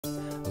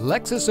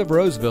Lexus of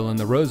Roseville in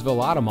the Roseville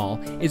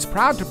Automall is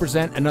proud to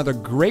present another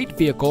great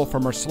vehicle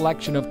from our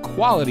selection of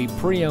quality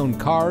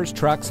pre-owned cars,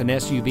 trucks, and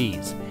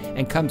SUVs,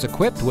 and comes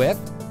equipped with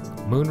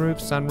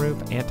moonroof,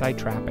 sunroof,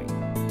 anti-trapping,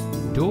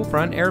 dual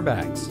front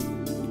airbags,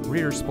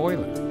 rear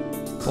spoiler,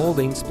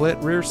 folding split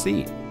rear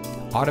seat,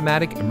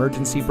 automatic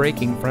emergency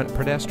braking front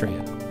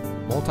pedestrian,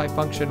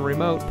 multifunction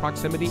remote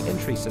proximity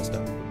entry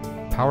system,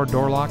 power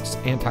door locks,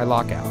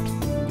 anti-lockout,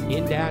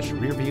 in-dash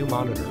rear view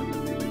monitor,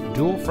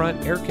 dual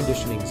front air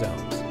conditioning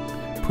zones,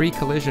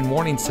 pre-collision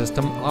warning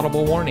system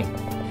audible warning,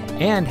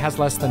 and has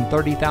less than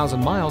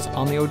 30,000 miles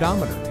on the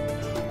odometer.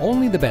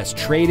 Only the best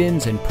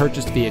trade-ins and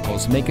purchased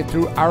vehicles make it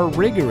through our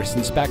rigorous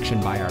inspection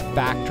by our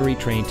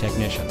factory-trained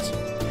technicians.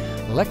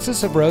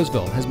 Lexus of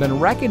Roseville has been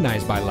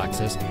recognized by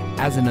Lexus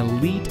as an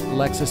elite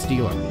Lexus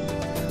dealer.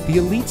 The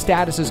elite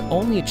status is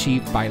only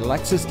achieved by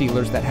Lexus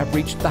dealers that have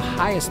reached the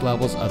highest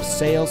levels of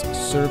sales,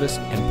 service,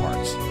 and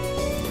parts.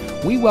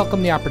 We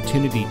welcome the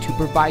opportunity to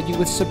provide you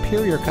with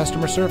superior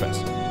customer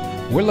service.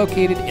 We're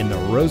located in the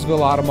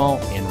Roseville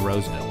Automall in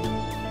Roseville.